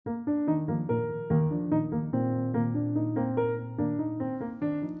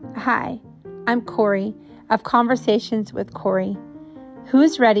Hi, I'm Corey of Conversations with Corey.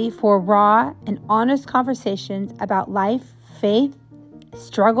 Who's ready for raw and honest conversations about life, faith,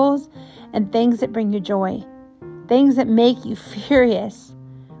 struggles, and things that bring you joy? Things that make you furious.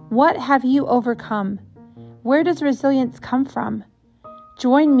 What have you overcome? Where does resilience come from?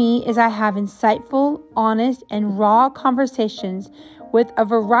 Join me as I have insightful, honest, and raw conversations with a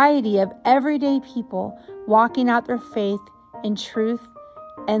variety of everyday people walking out their faith in truth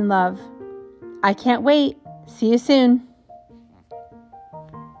and love. I can't wait. See you soon.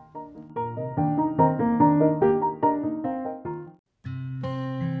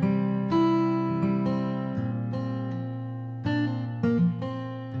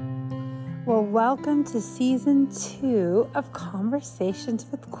 Well, welcome to season 2 of Conversations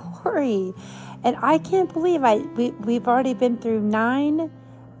with Corey. And I can't believe we've already been through 9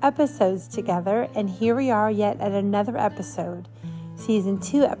 episodes together, and here we are yet at another episode. Season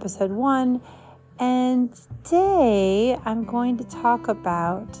 2, episode 1, and today I'm going to talk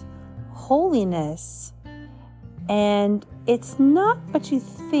about holiness. And it's not what you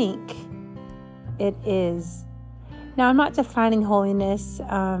think it is. Now, I'm not defining holiness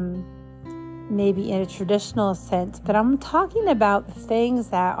maybe in a traditional sense, but I'm talking about things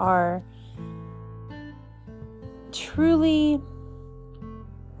that are truly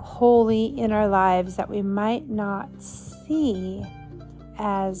holy in our lives that we might not see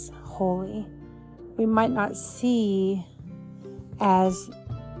as holy. We might not see as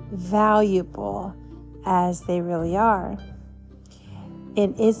valuable as they really are.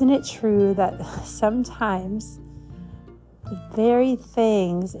 And isn't it true that sometimes the very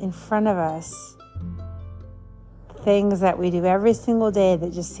things in front of us, things that we do every single day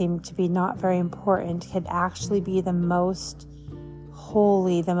that just seem to be not very important, could actually be the most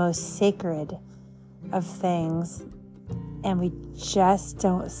holy, the most sacred of things, and we just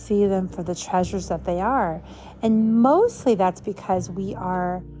don't see them for the treasures that they are. And mostly that's because we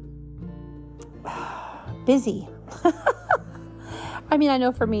are busy. I mean, I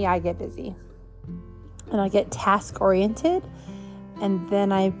know for me, I get busy and I get task oriented, and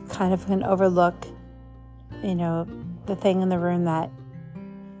then I kind of can overlook, the thing in the room that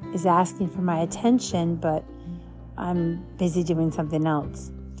is asking for my attention, but I'm busy doing something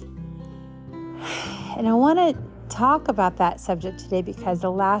else. And I want to talk about that subject today because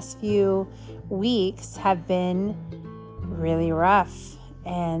the last few weeks have been really rough.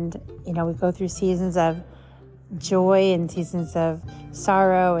 And, we go through seasons of joy and seasons of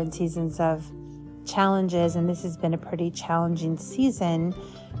sorrow and seasons of challenges. And this has been a pretty challenging season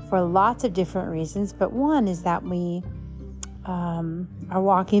for lots of different reasons. But one is that we are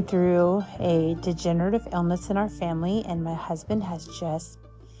walking through a degenerative illness in our family, and my husband has just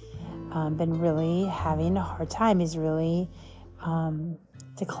been really having a hard time. He's really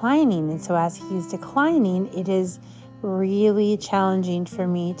declining. And so as he's declining, it is really challenging for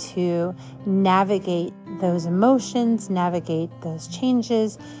me to navigate those emotions, navigate those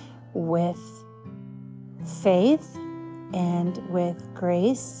changes with faith and with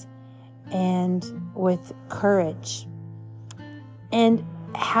grace and with courage. And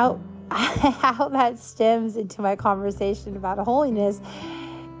how that stems into my conversation about holiness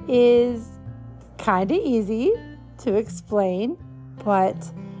is kind of easy to explain, but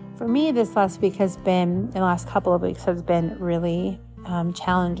for me, the last couple of weeks has been really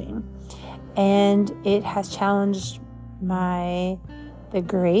challenging, and it has challenged the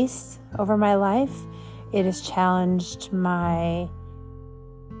grace over my life. It has challenged my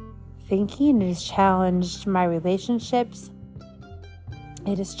thinking. It has challenged my relationships.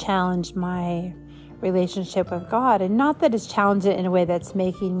 It has challenged my relationship with God, and not that it's challenged it in a way that's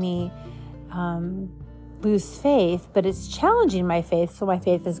making me lose faith, but it's challenging my faith, so my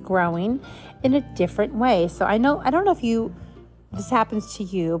faith is growing in a different way. So I don't know if this happens to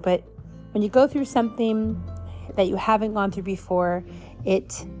you, but when you go through something that you haven't gone through before,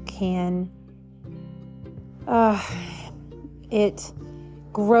 it can it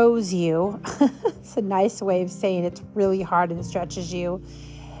grows you. It's a nice way of saying it's really hard and it stretches you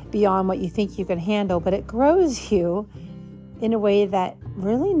beyond what you think you can handle, but it grows you in a way that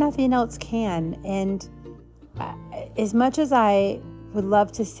really nothing else can. And as much as I would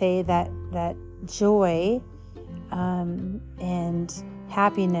love to say that joy and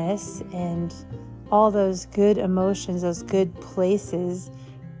happiness and all those good emotions, those good places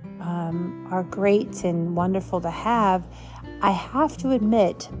are great and wonderful to have, I have to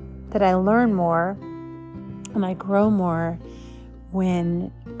admit that I learn more and I grow more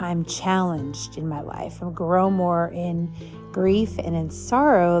when I'm challenged in my life. I grow more in grief and in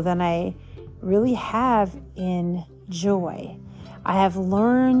sorrow than I really have in joy. I have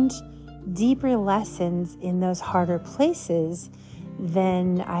learned deeper lessons in those harder places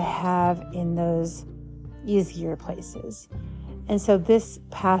than I have in those easier places. And so this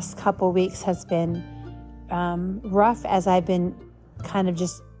past couple weeks has been rough as I've been kind of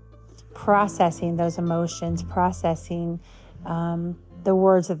just processing those emotions, processing the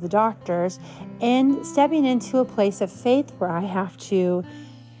words of the doctors, and stepping into a place of faith where I have to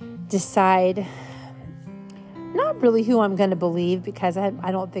decide not really who I'm going to believe, because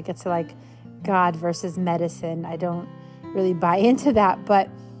I don't think it's like God versus medicine. I don't really buy into that, but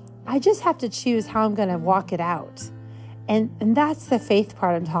I just have to choose how I'm going to walk it out. And that's the faith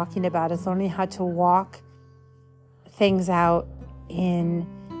part I'm talking about, is learning how to walk things out in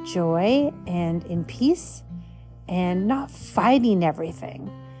joy and in peace and not fighting everything.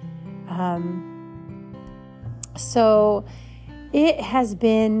 So it has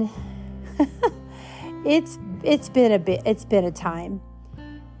been, it's been a time.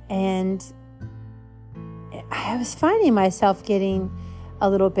 And I was finding myself getting a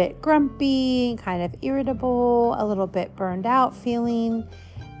little bit grumpy, kind of irritable, a little bit burned out feeling.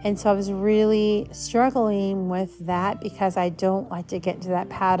 And so I was really struggling with that, because I don't like to get into that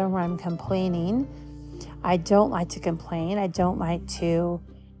pattern where I'm complaining. I don't like to complain. I don't like to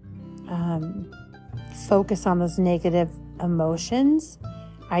focus on those negative emotions.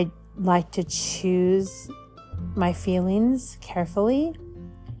 I like to choose my feelings carefully,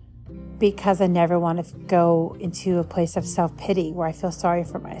 because I never want to go into a place of self-pity where I feel sorry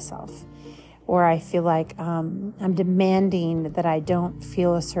for myself, or I feel like I'm demanding that I don't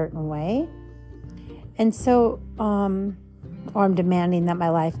feel a certain way. And so, or I'm demanding that my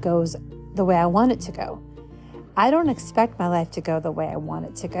life goes the way I want it to go. I don't expect my life to go the way I want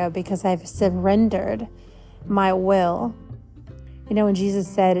it to go, because I've surrendered my will. You know, when Jesus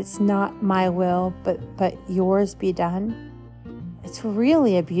said, "It's not my will, but yours be done." It's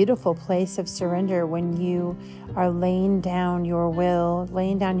really a beautiful place of surrender when you are laying down your will,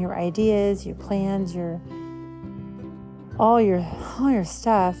 laying down your ideas, your plans, all your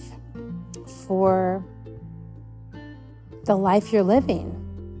stuff for the life you're living.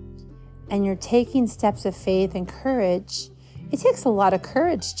 And you're taking steps of faith and courage. It takes a lot of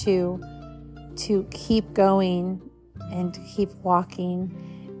courage to keep going and to keep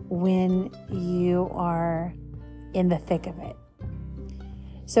walking when you are in the thick of it.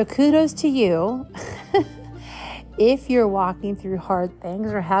 So kudos to you if you're walking through hard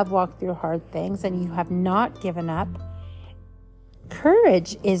things, or have walked through hard things, and you have not given up.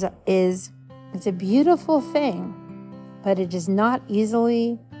 Courage is a beautiful thing, but it does not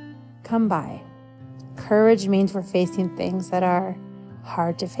easily come by. Courage means we're facing things that are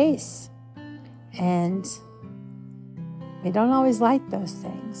hard to face, and we don't always like those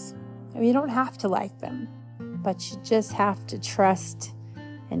things. You don't have to like them, but you just have to trust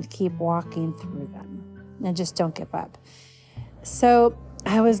and keep walking through them, and just don't give up. So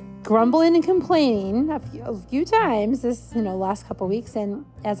I was grumbling and complaining a few times this last couple of weeks, and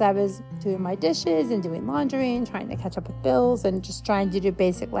as I was doing my dishes and doing laundry and trying to catch up with bills and just trying to do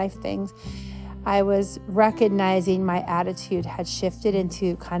basic life things, I was recognizing my attitude had shifted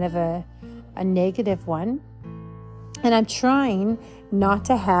into kind of a negative one. And I'm trying not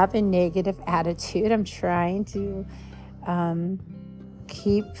to have a negative attitude. I'm trying to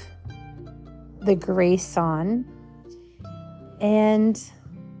keep the grace on. And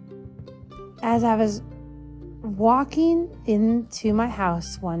as I was walking into my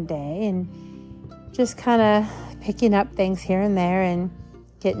house one day and just kind of picking up things here and there and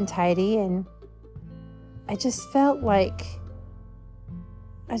getting tidy, and I just felt like,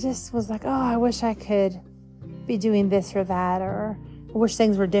 I just was like, oh, I wish I could be doing this or that, or I wish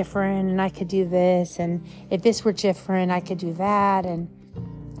things were different and I could do this, and if this were different, I could do that, and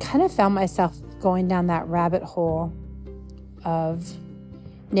kind of found myself going down that rabbit hole of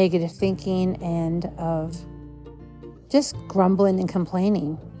negative thinking and of just grumbling and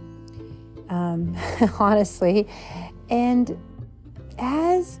complaining, honestly. And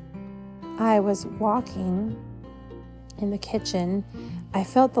as I was walking in the kitchen, I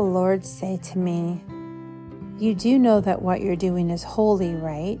felt the Lord say to me, "You do know that what you're doing is holy,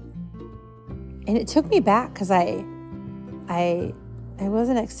 right?" And it took me back, because I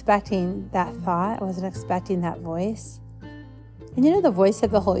wasn't expecting that thought. I wasn't expecting that voice. And the voice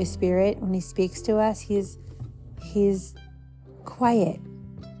of the Holy Spirit, when He speaks to us, He's quiet.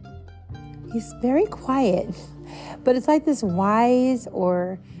 He's very quiet. But it's like this wise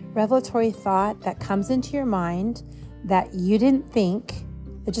or revelatory thought that comes into your mind that you didn't think.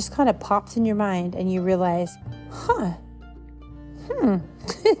 It just kind of pops in your mind, and you realize,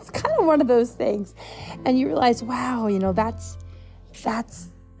 it's kind of one of those things. And you realize, wow, That's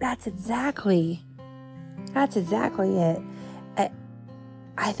exactly it.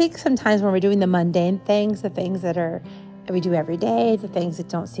 I think sometimes when we're doing the mundane things, the things that we do every day, the things that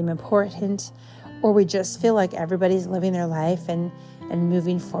don't seem important, or we just feel like everybody's living their life and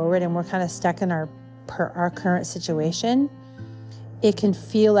moving forward, and we're kind of stuck in our current situation, it can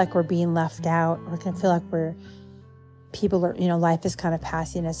feel like we're being left out, or it can feel like life is kind of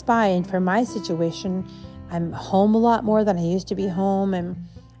passing us by. And for my situation, I'm home a lot more than I used to be home,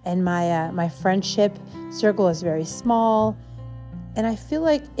 and my friendship circle is very small, and I feel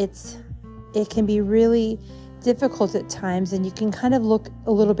like it can be really difficult at times, and you can kind of look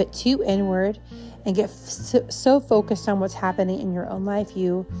a little bit too inward and get so focused on what's happening in your own life,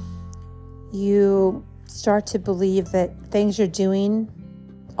 you start to believe that things you're doing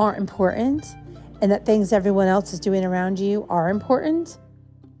aren't important, and that things everyone else is doing around you are important.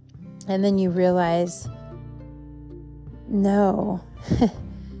 And then you realize, no,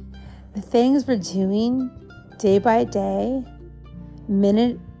 the things we're doing day by day,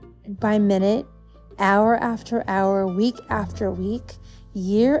 minute by minute, hour after hour, week after week,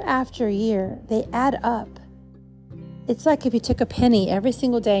 year after year, they add up. It's like if you took a penny every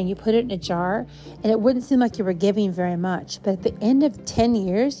single day and you put it in a jar, and it wouldn't seem like you were giving very much, but at the end of 10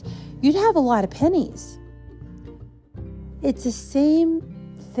 years, you'd have a lot of pennies. It's the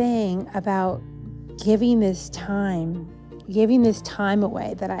same thing about giving this time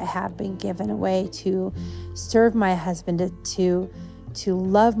away that I have been given away to serve my husband, to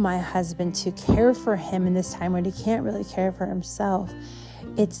love my husband, to care for him in this time when he can't really care for himself.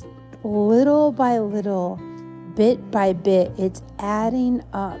 It's little by little, bit by bit, it's adding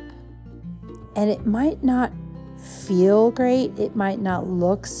up. And it might not feel great, it might not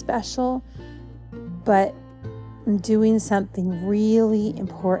look special, but I'm doing something really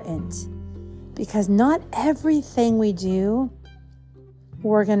important, because not everything we do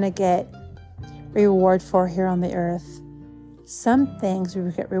we're going to get reward for here on the earth. Some things we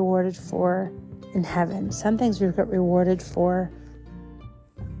get rewarded for in heaven. Some things we get rewarded for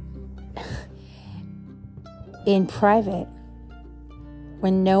in private,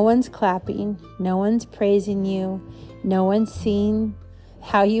 when no one's clapping, no one's praising you, no one's seeing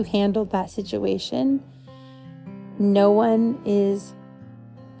how you handled that situation. No one is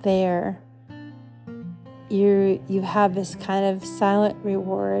there. You have this kind of silent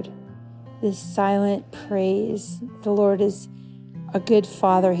reward, this silent praise. The Lord is a good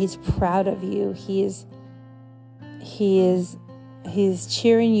Father. He's proud of you. He's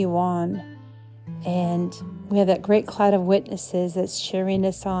cheering you on, and we have that great cloud of witnesses that's cheering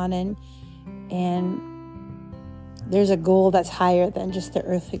us on, and there's a goal that's higher than just the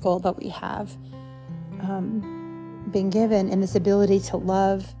earthly goal that we have been given, and this ability to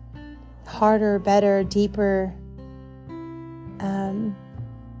love harder, better, deeper,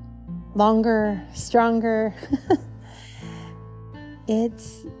 longer, stronger. It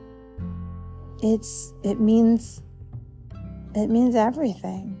means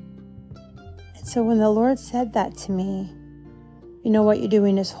everything. And so when the Lord said that to me, you know what you're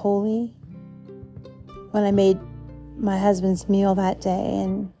doing is holy. When I made my husband's meal that day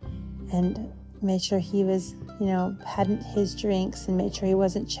and made sure he was, had his drinks and made sure he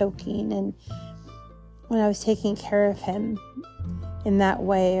wasn't choking, and when I was taking care of him in that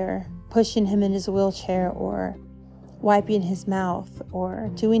way, or pushing him in his wheelchair, or wiping his mouth, or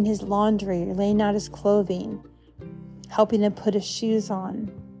doing his laundry, or laying out his clothing, helping him put his shoes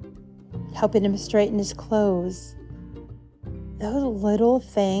on, helping him straighten his clothes. Those little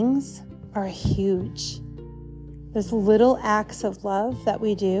things are huge. Those little acts of love that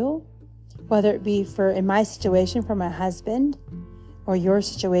we do, whether it be in my situation, for my husband, or your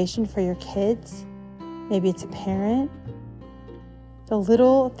situation for your kids, maybe it's a parent. The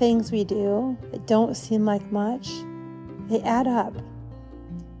little things we do that don't seem like much, they add up.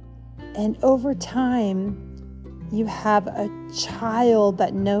 And over time, you have a child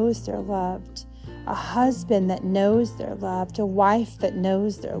that knows they're loved, a husband that knows they're loved, a wife that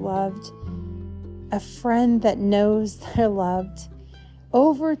knows they're loved, a friend that knows they're loved.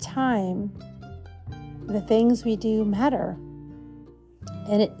 Over time, the things we do matter.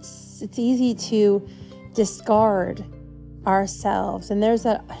 And it's easy to discard ourselves. And I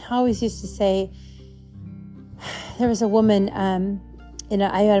always used to say, there was a woman,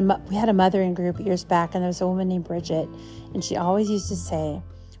 we had a mothering group years back, and there was a woman named Bridget, and she always used to say,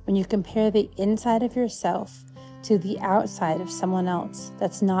 when you compare the inside of yourself to the outside of someone else,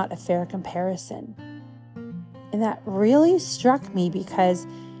 that's not a fair comparison. And that really struck me, because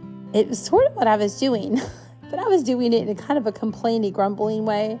it was sort of what I was doing, but I was doing it in kind of a complaining, grumbling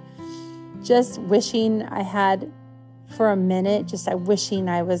way, just wishing I had for a minute, just wishing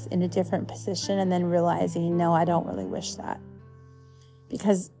I was in a different position, and then realizing, no, I don't really wish that.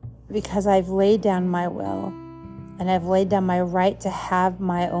 Because I've laid down my will, and I've laid down my right to have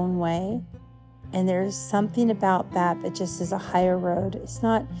my own way. And there's something about that just is a higher road. It's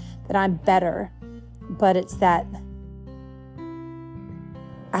not that I'm better, but it's that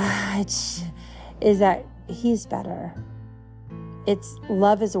is that he's better. It's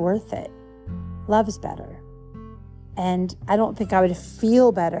love is worth it. Love is better. And I don't think I would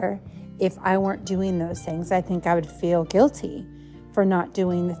feel better if I weren't doing those things. I think I would feel guilty for not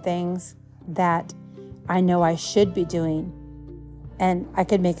doing the things that I know I should be doing. And I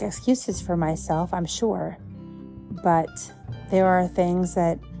could make excuses for myself, I'm sure. But there are things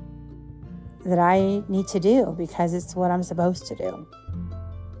that I need to do because it's what I'm supposed to do.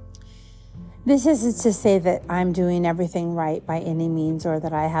 This isn't to say that I'm doing everything right by any means, or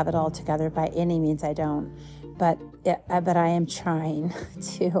that I have it all together by any means. I don't. But I am trying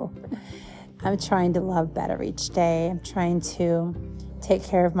to. I'm trying to love better each day. I'm trying to take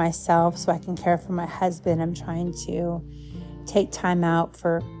care of myself so I can care for my husband. I'm trying to take time out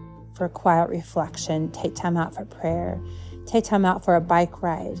for quiet reflection, take time out for prayer, take time out for a bike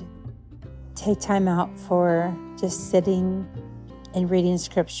ride, take time out for just sitting and reading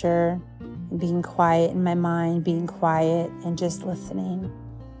scripture and being quiet in my mind, being quiet and just listening.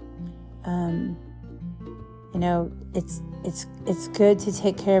 It's good to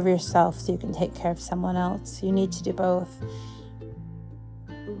take care of yourself so you can take care of someone else. You need to do both.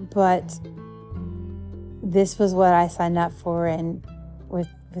 But this was what I signed up for, and with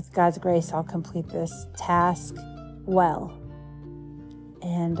God's grace, I'll complete this task well.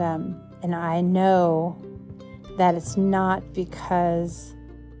 And I know that it's not because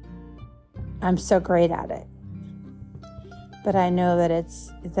I'm so great at it, but I know that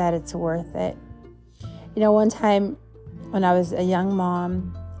it's worth it. One time when I was a young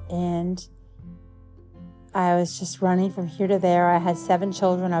mom and I was just running from here to there, I had 7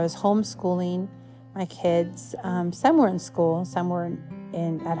 children. I was homeschooling my kids. Some were in school, some were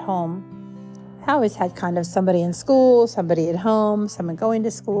at home. I always had kind of somebody in school, somebody at home, someone going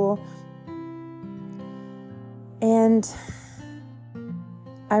to school. And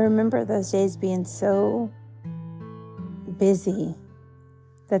I remember those days being so busy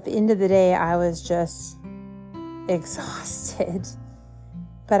that at the end of the day, I was just exhausted.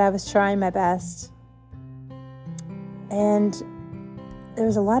 But I was trying my best. And there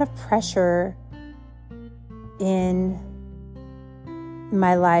was a lot of pressure in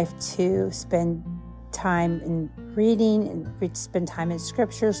my life to spend time in reading and spend time in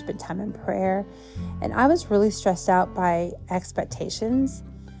scripture, spend time in prayer. And I was really stressed out by expectations,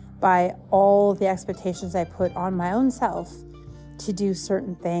 by all the expectations I put on my own self to do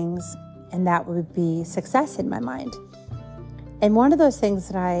certain things, and that would be success in my mind. And one of those things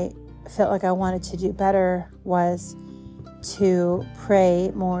that I felt like I wanted to do better was to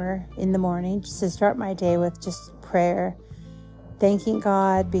pray more in the morning, just to start my day with just prayer, thanking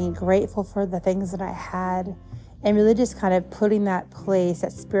God, being grateful for the things that I had, and really just kind of putting that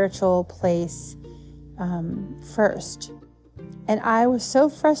spiritual place first. And I was so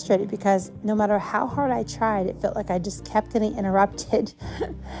frustrated because no matter how hard I tried, it felt like I just kept getting interrupted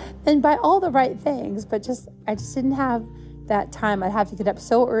and by all the right things, but I just didn't have that time. I'd have to get up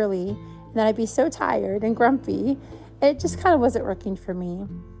so early, and then I'd be so tired and grumpy. It just kind of wasn't working for me.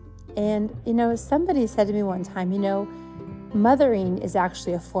 And, somebody said to me one time, mothering is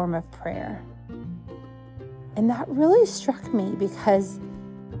actually a form of prayer. And that really struck me because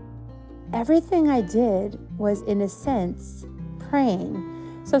everything I did was, in a sense,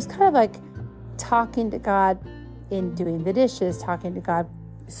 praying. So it's kind of like talking to God in doing the dishes, talking to God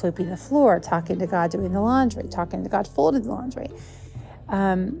sweeping the floor, talking to God doing the laundry, talking to God folding the laundry,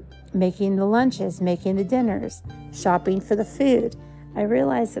 making the lunches, making the dinners, shopping for the food. I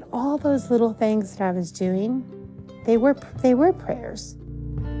realized that all those little things that I was doing, they were prayers.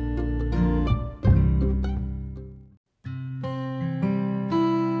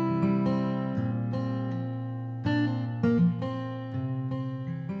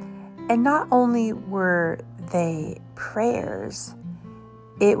 And not only were they prayers,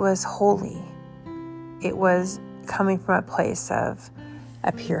 it was holy. It was coming from a place of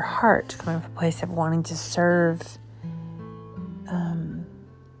a pure heart, coming from a place of wanting to serve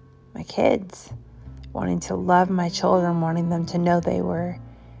my kids, wanting to love my children, wanting them to know they were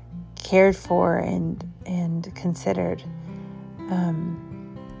cared for and considered.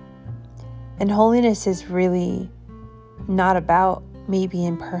 And holiness is really not about me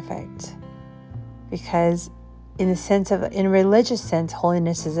being perfect, because in religious sense,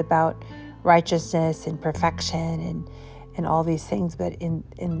 holiness is about righteousness and perfection and all these things. But in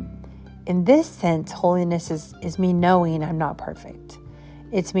this sense, holiness is me knowing I'm not perfect.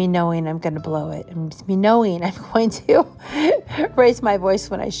 It's me knowing I'm going to blow it. It's me knowing I'm going to raise my voice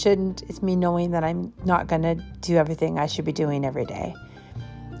when I shouldn't. It's me knowing that I'm not going to do everything I should be doing every day.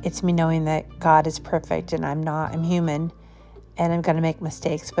 It's me knowing that God is perfect and I'm not. I'm human and I'm going to make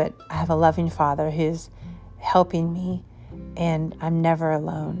mistakes, but I have a loving Father who's helping me, and I'm never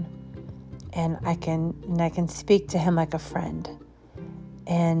alone. And I can speak to him like a friend.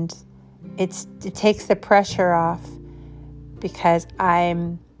 And it takes the pressure off, because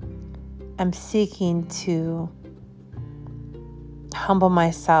I'm seeking to humble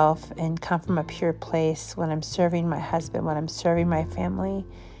myself and come from a pure place when I'm serving my husband, when I'm serving my family.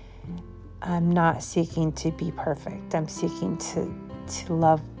 I'm not seeking to be perfect. I'm seeking to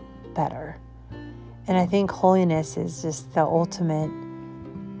love better. And I think holiness is just the ultimate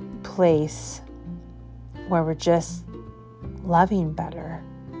place where we're just loving better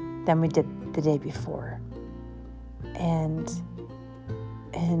than we did the day before. And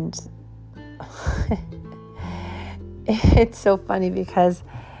it's so funny because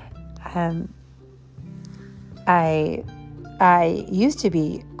I used to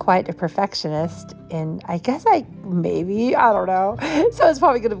be quite a perfectionist, and I guess I don't know. So it's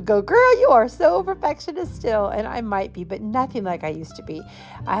probably going to go, girl, you are so perfectionist still. And I might be, but nothing like I used to be.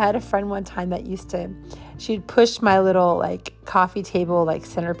 I had a friend one time that she'd push my little like coffee table, like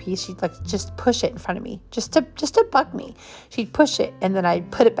centerpiece. She'd like just push it in front of me, just to bug me. She'd push it and then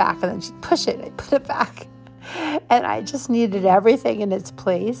I'd put it back, and then she'd push it and I'd put it back. And I just needed everything in its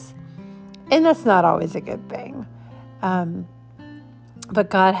place. And that's not always a good thing. But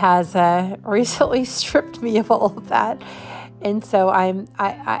God has recently stripped me of all of that. And so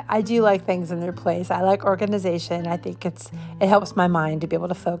I do like things in their place. I like organization. I think it helps my mind to be able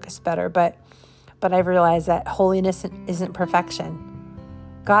to focus better. But I've realized that holiness isn't perfection.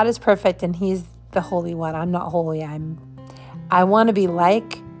 God is perfect and he's the Holy One. I'm not holy. I want to be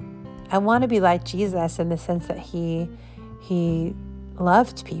like Jesus in the sense that he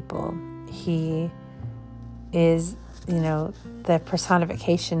loved people. He is, the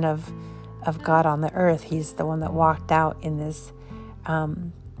personification of God on the earth. He's the one that walked out in this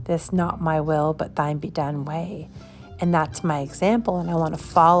not my will, but thine be done way. And that's my example. And I want to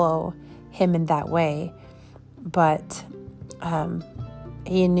follow him in that way. But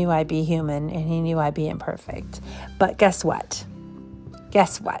he knew I'd be human and he knew I'd be imperfect. But guess what?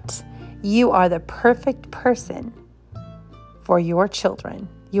 You are the perfect person for your children.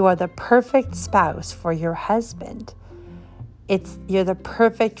 You are the perfect spouse for your husband. You're the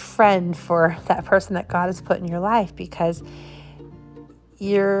perfect friend for that person that God has put in your life, because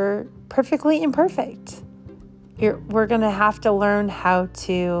you're perfectly imperfect. We're going to have to learn how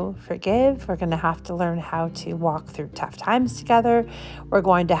to forgive. We're going to have to learn how to walk through tough times together. We're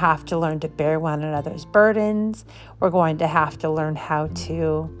going to have to learn to bear one another's burdens. We're going to have to learn how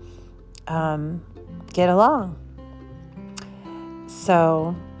to get along.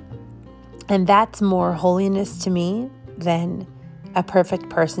 So, and that's more holiness to me than a perfect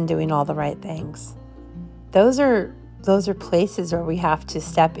person doing all the right things. Those are places where we have to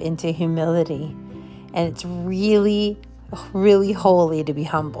step into humility, and it's really, really holy to be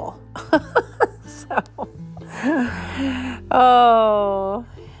humble.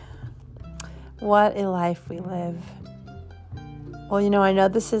 What a life we live. Well, I know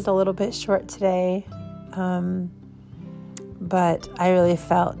this is a little bit short today, but I really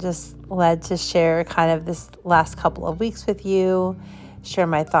felt just led to share kind of this last couple of weeks with you, share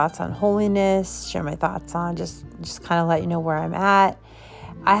my thoughts on holiness, share my thoughts on just kind of let you know where I'm at.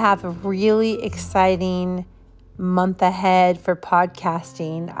 I have a really exciting month ahead for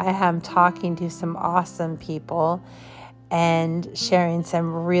podcasting. I am talking to some awesome people and sharing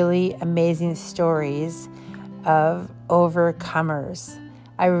some really amazing stories of overcomers.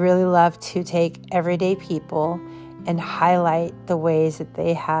 I really love to take everyday people and highlight the ways that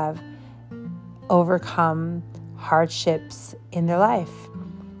they have overcome hardships in their life.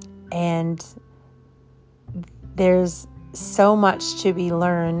 And there's so much to be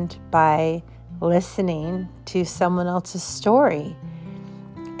learned by listening to someone else's story.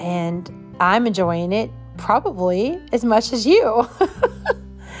 And I'm enjoying it probably as much as you.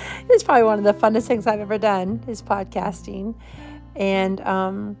 It's probably one of the funnest things I've ever done is podcasting. And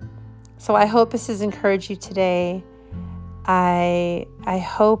so I hope this has encouraged you today. I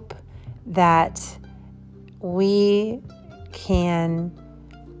hope that we can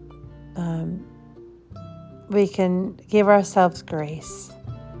give ourselves grace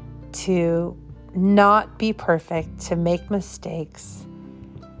to not be perfect, to make mistakes,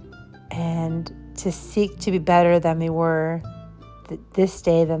 and to seek to be better than we were this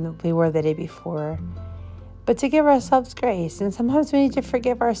day than we were the day before, but to give ourselves grace. And sometimes we need to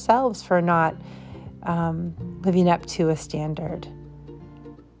forgive ourselves for not living up to a standard.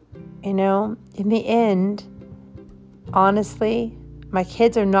 In the end, honestly, my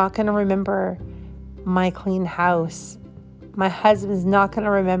kids are not going to remember my clean house. My husband's not going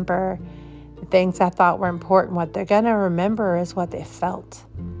to remember the things I thought were important. What they're going to remember is what they felt.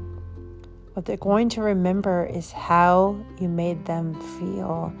 What they're going to remember is how you made them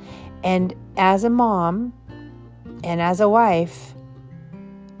feel. And as a mom and as a wife,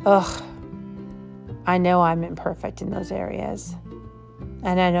 I know I'm imperfect in those areas.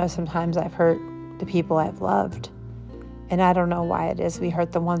 And I know sometimes I've hurt the people I've loved. And I don't know why it is we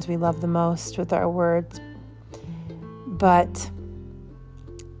hurt the ones we love the most with our words. But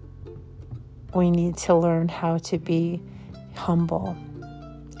we need to learn how to be humble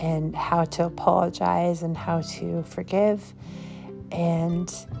and how to apologize and how to forgive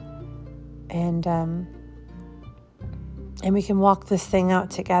and we can walk this thing out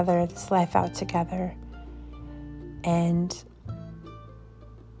together, this life out together, and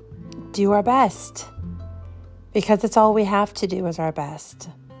do our best, because it's all we have to do is our best.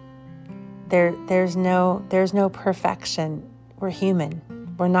 There's no perfection. We're human.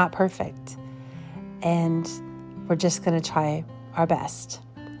 We're not perfect, and we're just going to try our best.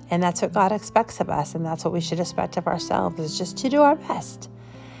 And that's what God expects of us, and that's what we should expect of ourselves, is just to do our best.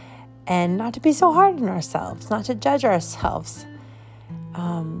 And not to be so hard on ourselves, not to judge ourselves.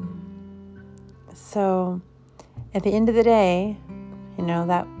 So at the end of the day,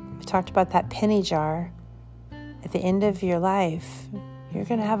 that we talked about that penny jar. At the end of your life, you're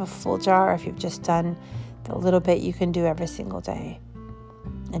going to have a full jar if you've just done the little bit you can do every single day.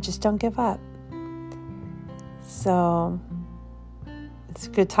 And just don't give up. So it's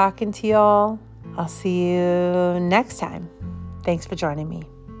good talking to y'all. I'll see you next time. Thanks for joining me.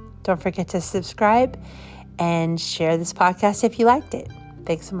 Don't forget to subscribe and share this podcast if you liked it.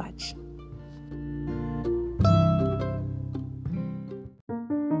 Thanks so much.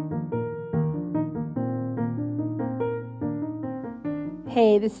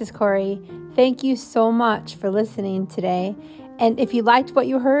 Hey, this is Corey. Thank you so much for listening today. And if you liked what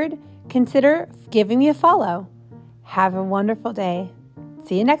you heard, consider giving me a follow. Have a wonderful day.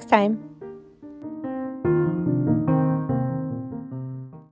 See you next time.